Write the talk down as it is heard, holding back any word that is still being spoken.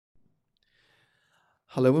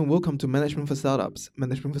Hello and welcome to Management for Startups.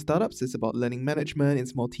 Management for Startups is about learning management in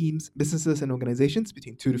small teams, businesses, and organizations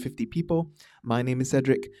between 2 to 50 people. My name is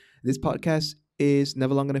Cedric. This podcast is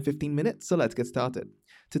never longer than 15 minutes, so let's get started.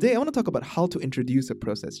 Today, I want to talk about how to introduce a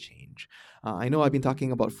process change. I know I've been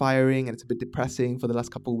talking about firing and it's a bit depressing for the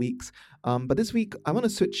last couple of weeks, but this week, I want to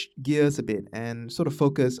switch gears a bit and sort of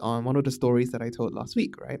focus on one of the stories that I told last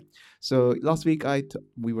week, right? So last week,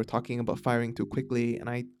 we were talking about firing too quickly, and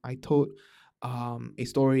I told a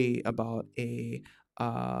story about a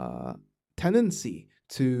uh, tendency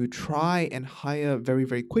to try and hire very,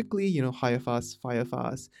 very quickly, hire fast, fire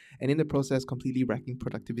fast, and in the process, completely wrecking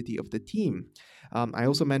productivity of the team. I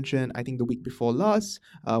also mentioned, I think the week before last,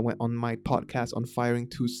 when on my podcast on firing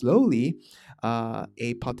too slowly,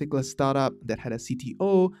 a particular startup that had a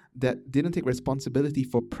CTO that didn't take responsibility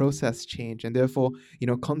for process change and therefore,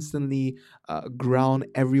 constantly ground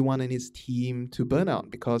everyone in his team to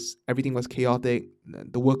burnout because everything was chaotic.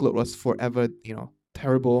 The workload was forever,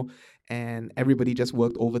 terrible, and everybody just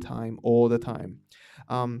worked overtime all the time.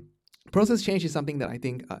 Um, Process change is something that I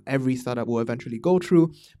think every startup will eventually go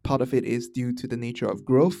through. Part of it is due to the nature of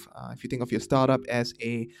growth. If you think of your startup as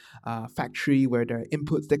a factory where there are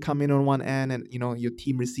inputs that come in on one end, and your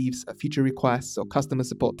team receives feature requests or customer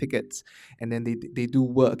support tickets, and then they do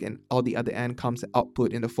work, and out the other end comes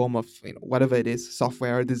output in the form of whatever it is,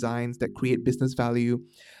 software designs that create business value.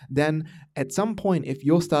 Then at some point, if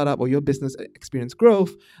your startup or your business experience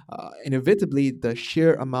growth, inevitably the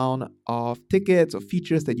sheer amount of tickets or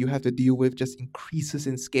features that you have to deal with just increases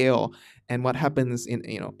in scale. And what happens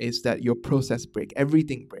is that your process break,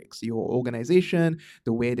 everything breaks. Your organization,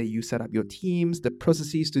 the way that you set up your teams, the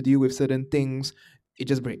processes to deal with certain things, it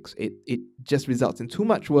just breaks. It just results in too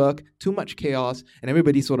much work, too much chaos, and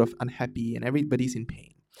everybody's sort of unhappy and everybody's in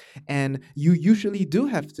pain. And you usually do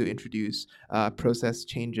have to introduce process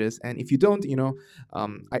changes. And if you don't,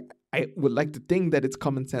 I would like to think that it's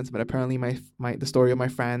common sense, but apparently the story of my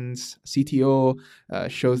friend's CTO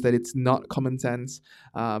shows that it's not common sense.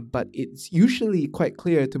 But it's usually quite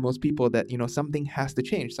clear to most people that something has to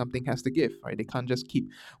change, something has to give, right? They can't just keep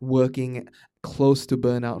working close to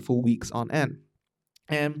burnout for weeks on end.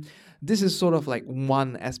 And this is sort of like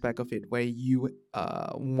one aspect of it where you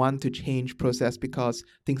want to change process because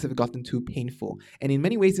things have gotten too painful. And in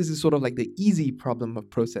many ways, this is sort of like the easy problem of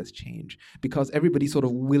process change because everybody's sort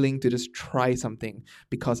of willing to just try something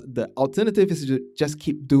because the alternative is to just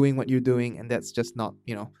keep doing what you're doing. And that's just not,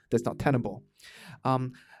 that's not tenable.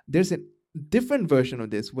 There's a different version of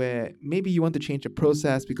this where maybe you want to change a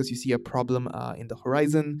process because you see a problem in the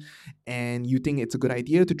horizon and you think it's a good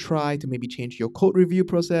idea to try to maybe change your code review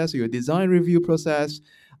process or your design review process.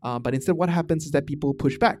 But instead, what happens is that people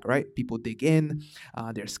push back, right? People dig in,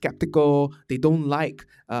 they're skeptical, they don't like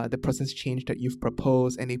the process change that you've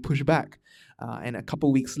proposed, and they push back. And a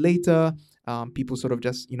couple weeks later, people sort of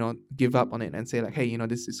just give up on it and say like, hey,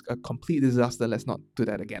 this is a complete disaster. Let's not do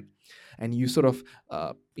that again. And you sort of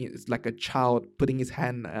it's like a child putting his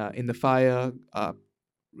hand in the fire.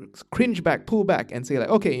 Cringe back, pull back, and say like,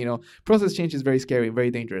 okay, process change is very scary, very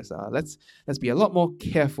dangerous. Let's be a lot more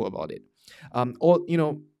careful about it. Or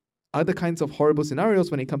other kinds of horrible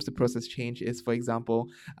scenarios when it comes to process change is, for example,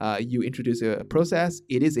 you introduce a process.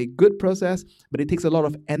 It is a good process, but it takes a lot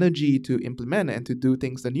of energy to implement and to do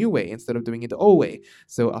things the new way instead of doing it the old way.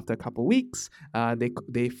 So after a couple of weeks,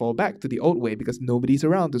 they fall back to the old way because nobody's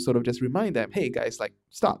around to sort of just remind them, hey guys, like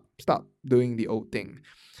stop doing the old thing.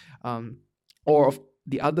 Or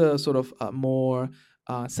the other sort of more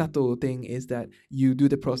subtle thing is that you do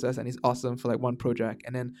the process and it's awesome for like one project,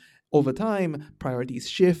 and then over time priorities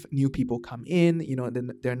shift, new people come in, then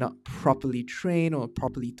they're not properly trained or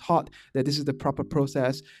properly taught that this is the proper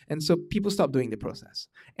process, and so people stop doing the process,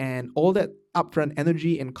 and all that upfront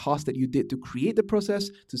energy and cost that you did to create the process,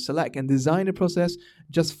 to select and design the process,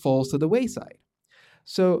 just falls to the wayside.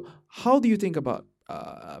 So how do you think about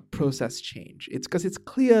process change? It's because it's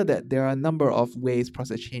clear that there are a number of ways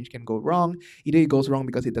process change can go wrong. Either it goes wrong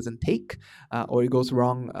because it doesn't take, or it goes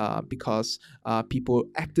wrong because people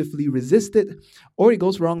actively resist it, or it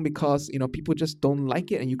goes wrong because people just don't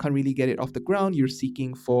like it and you can't really get it off the ground. You're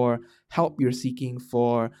seeking for help. You're seeking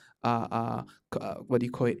for what do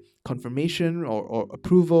you call it, confirmation or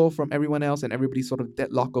approval from everyone else, and everybody's sort of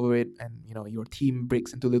deadlock over it, and your team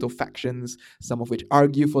breaks into little factions, some of which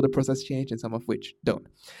argue for the process change and some of which don't.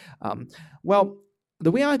 Well,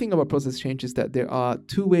 the way I think about process change is that there are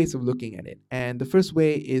two ways of looking at it, and the first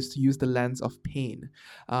way is to use the lens of pain.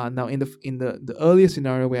 Now, in the earlier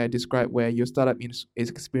scenario where I described, where your startup is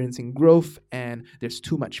experiencing growth and there's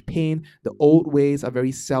too much pain, the old ways are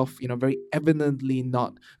very evidently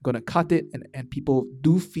not going to cut it, and people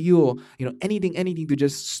do feel anything to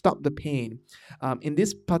just stop the pain. In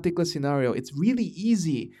this particular scenario, it's really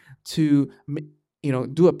easy to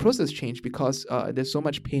do a process change because there's so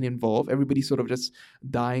much pain involved. Everybody's sort of just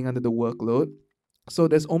dying under the workload. So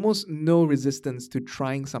there's almost no resistance to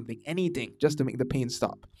trying something, anything, just to make the pain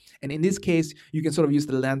stop. And in this case, you can sort of use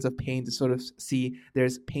the lens of pain to sort of see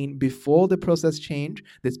there's pain before the process change,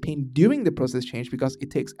 there's pain during the process change because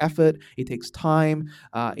it takes effort, it takes time,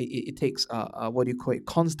 it takes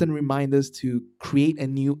constant reminders to create a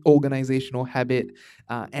new organizational habit,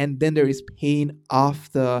 and then there is pain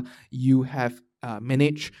after you have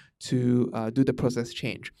managed to do the process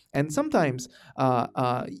change. And sometimes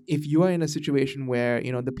if you are in a situation where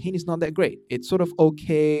the pain is not that great, it's sort of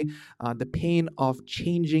okay, the pain of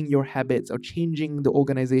changing your habits or changing the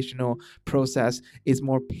organizational process is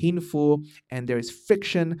more painful, and there is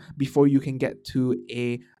friction before you can get to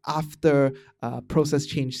a after process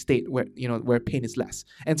change state where pain is less.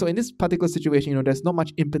 And so in this particular situation, there's not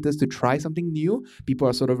much impetus to try something new. People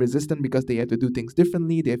are sort of resistant because they have to do things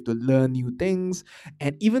differently, they have to learn new things.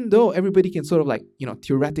 And even though everybody can sort of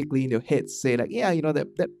theoretically in their heads say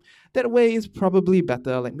that way is probably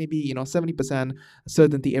better, like maybe 70%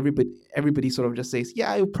 certainty, everybody sort of just says,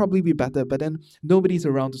 yeah, it'll probably be better, but then nobody's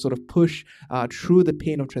around to sort of push through the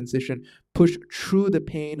pain of transition, push through the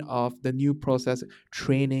pain of the new process,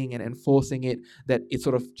 training and enforcing it, that it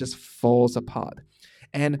sort of just falls apart.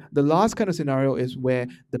 And the last kind of scenario is where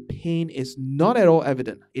the pain is not at all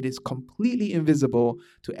evident. It is completely invisible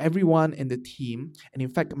to everyone in the team, and in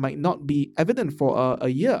fact might not be evident for a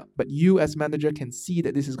year, but you as manager can see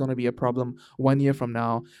that this is going to be a problem 1 year from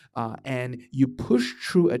now, and you push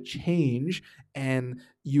through a change and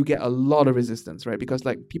you get a lot of resistance, right? Because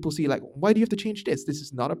people see why do you have to change this? This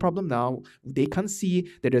is not a problem now. They can't see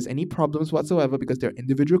that there's any problems whatsoever because they're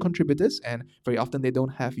individual contributors, and very often they don't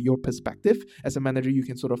have your perspective. As a manager, you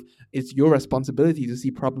can it's your responsibility to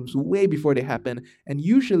see problems way before they happen, and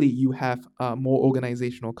usually you have more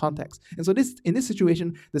organizational context. And so in this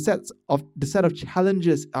situation, the set of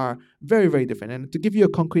challenges are very, very different. And to give you a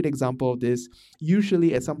concrete example of this,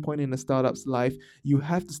 usually at some point in a startup's life, you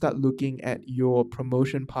have to start looking at your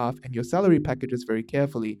promotion path and your salary packages very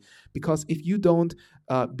carefully, because if you don't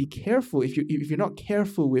be careful, if you're not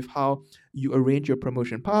careful with how you arrange your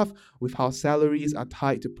promotion path, with how salaries are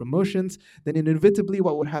tied to promotions, then inevitably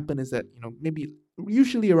what would happen is that maybe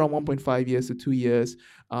usually around 1.5 years to 2 years,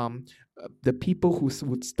 the people who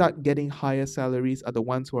would start getting higher salaries are the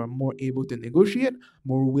ones who are more able to negotiate,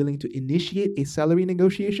 more willing to initiate a salary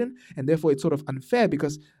negotiation, and therefore it's sort of unfair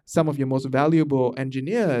because some of your most valuable your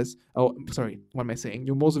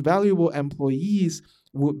most valuable employees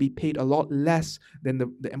would be paid a lot less than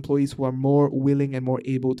the employees who are more willing and more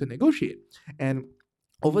able to negotiate. And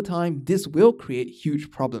over time, this will create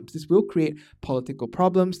huge problems. This will create political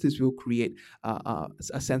problems. This will create a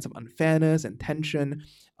sense of unfairness and tension.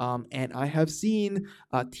 And I have seen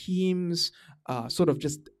teams sort of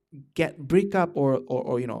just break up or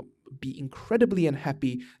be incredibly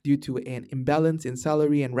unhappy due to an imbalance in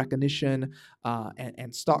salary and recognition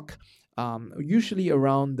and stock, usually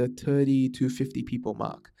around the 30 to 50 people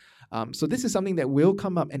mark. So this is something that will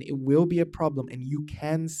come up, and it will be a problem, and you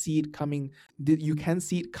can see it coming. You can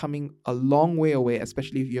see it coming a long way away,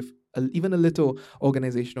 especially if you have even a little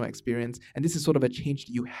organizational experience. And this is sort of a change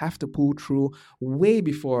that you have to pull through way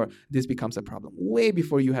before this becomes a problem, way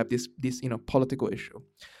before you have this political issue.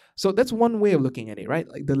 So that's one way of looking at it, right?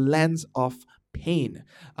 Like the lens of pain,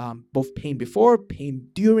 both pain before, pain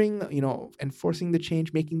during, enforcing the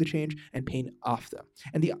change, making the change, and pain after.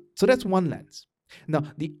 So that's one lens. Now,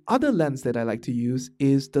 the other lens that I like to use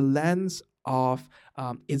is the lens of,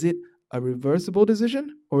 is it a reversible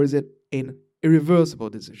decision or is it an irreversible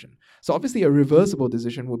decision? So obviously a reversible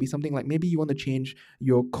decision will be something like maybe you want to change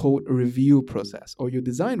your code review process or your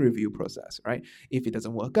design review process, right? If it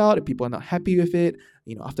doesn't work out, if people are not happy with it,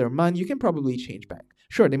 after a month, you can probably change back.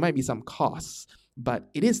 Sure, there might be some costs, but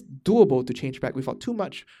it is doable to change back without too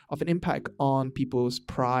much of an impact on people's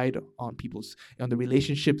pride, on the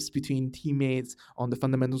relationships between teammates, on the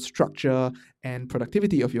fundamental structure and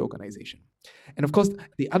productivity of your organization. And of course,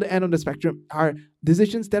 the other end of the spectrum are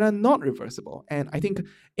decisions that are not reversible. And I think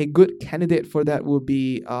a good candidate for that would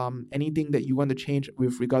be anything that you want to change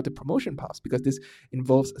with regard to promotion paths, because this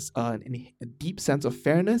involves a deep sense of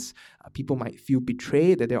fairness. People might feel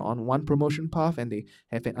betrayed that they're on one promotion path and they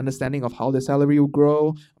have an understanding of how their salary will grow,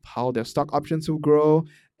 of how their stock options will grow,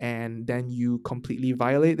 and then you completely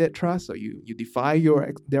violate that trust, or you defy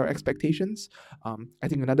their expectations. I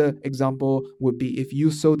think another example would be if you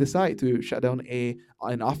so decide to shut down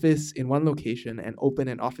an office in one location and open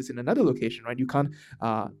an office in another location, right? You can't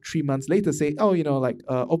 3 months later say, oh,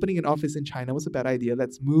 opening an office in China was a bad idea.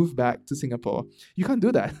 Let's move back to Singapore. You can't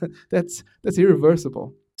do that. That's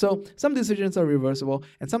irreversible. So some decisions are reversible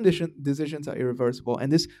and some decisions are irreversible.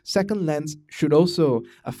 And this second lens should also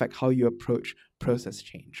affect how you approach process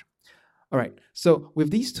change. All right, so with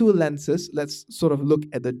these two lenses, let's sort of look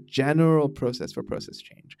at the general process for process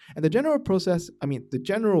change. And the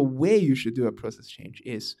general way you should do a process change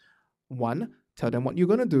is, one, tell them what you're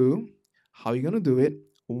going to do, how you're going to do it,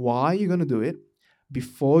 why you're going to do it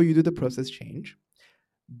before you do the process change.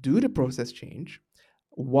 Do the process change.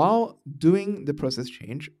 While doing the process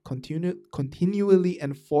change, continually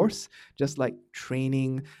enforce, just like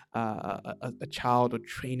training a child or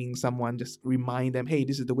training someone, just remind them, hey,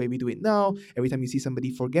 this is the way we do it now. Every time you see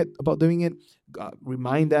somebody forget about doing it,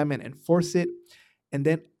 remind them and enforce it. And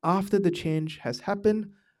then after the change has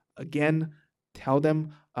happened, again, tell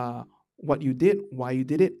them what you did, why you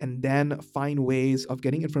did it, and then find ways of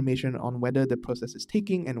getting information on whether the process is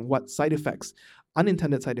taking and what side effects,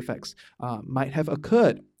 unintended side effects, might have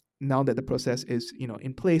occurred now that the process is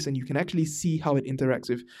in place, and you can actually see how it interacts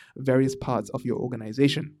with various parts of your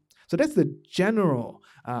organization. So that's the general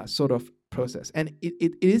sort of process. And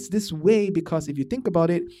it is this way because if you think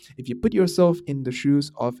about it, if you put yourself in the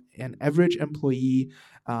shoes of an average employee,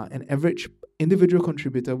 an average individual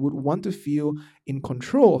contributor would want to feel in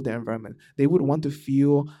control of their environment. They would want to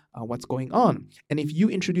feel what's going on. And if you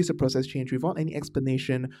introduce a process change without any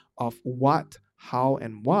explanation of what, how,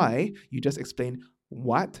 and why, you just explain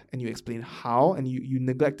what and you explain how, and you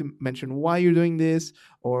neglect to mention why you're doing this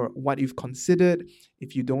or what you've considered.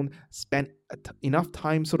 If you don't spend enough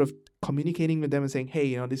time sort of communicating with them and saying,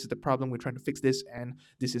 hey, this is the problem, we're trying to fix this, and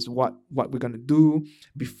this is what we're going to do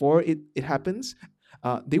before it happens,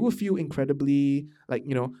 they will feel incredibly like,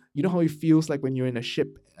 how it feels like when you're in a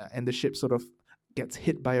ship and the ship sort of gets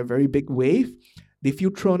hit by a very big wave. They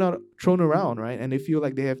feel thrown around, right? And they feel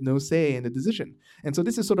like they have no say in the decision. And so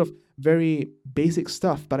this is sort of very basic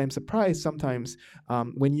stuff, but I'm surprised sometimes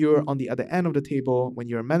when you're on the other end of the table, when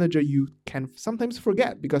you're a manager, you can sometimes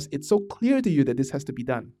forget because it's so clear to you that this has to be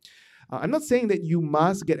done. I'm not saying that you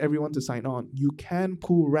must get everyone to sign on. You can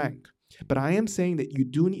pull rank. But I am saying that you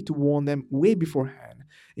do need to warn them way beforehand,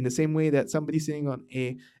 in the same way that somebody sitting on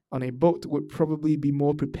a boat would probably be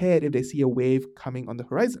more prepared if they see a wave coming on the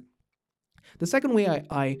horizon. The second way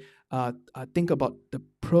I think about the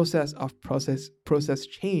process of process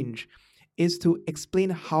change is to explain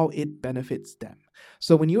how it benefits them.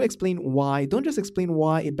 So when you explain why, don't just explain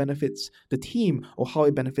why it benefits the team or how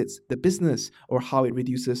it benefits the business or how it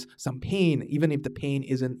reduces some pain, even if the pain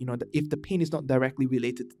isn't, if the pain is not directly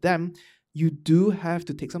related to them. You do have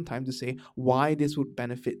to take some time to say why this would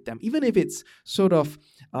benefit them, even if it's sort of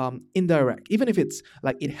indirect, even if it's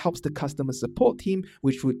like it helps the customer support team,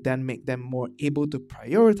 which would then make them more able to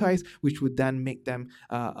prioritize, which would then make them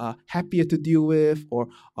happier to deal with, or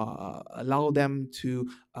allow them to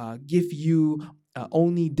give you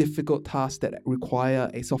only difficult tasks that require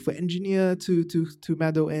a software engineer to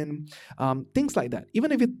meddle in, things like that.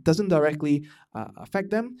 Even if it doesn't directly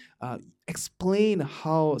affect them, explain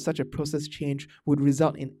how such a process change would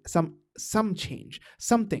result in some change,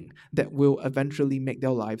 something that will eventually make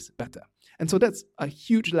their lives better. And so that's a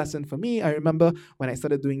huge lesson for me. I remember when I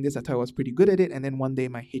started doing this, I thought I was pretty good at it. And then one day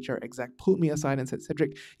my HR exec pulled me aside and said,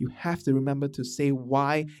 Cedric, you have to remember to say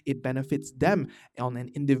why it benefits them on an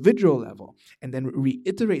individual level, and then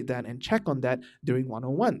reiterate that and check on that during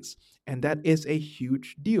one-on-ones. And that is a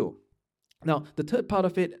huge deal. Now, the third part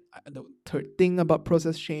of it, the third thing about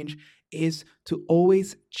process change is to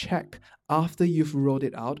always check after you've rolled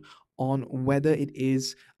it out on whether it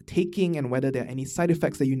is taking and whether there are any side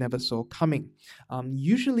effects that you never saw coming.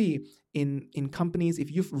 Usually in companies,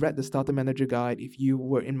 if you've read the Starter Manager Guide, if you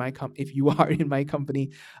are in my company,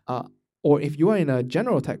 Or if you are in a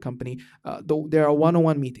general tech company, though there are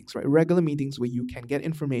one-on-one meetings, right? Regular meetings where you can get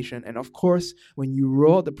information. And of course, when you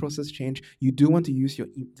roll out the process change, you do want to use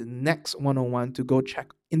the next one-on-one to go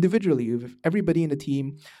check individually with everybody in the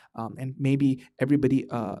team, and maybe everybody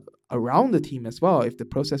around the team as well, if the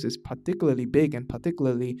process is particularly big and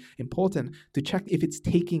particularly important, to check if it's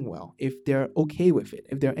taking well, if they're okay with it,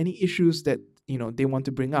 if there are any issues that they want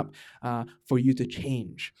to bring up for you to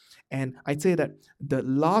change. And I'd say that the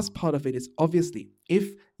last part of it is, obviously,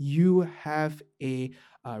 if you have a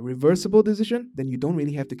reversible decision, then you don't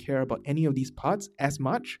really have to care about any of these parts as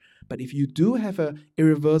much. But if you do have a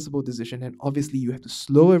irreversible decision, then obviously you have to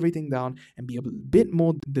slow everything down and be a bit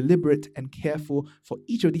more deliberate and careful for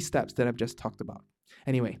each of these steps that I've just talked about.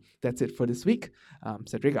 Anyway, that's it for this week.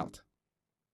 Cedric out.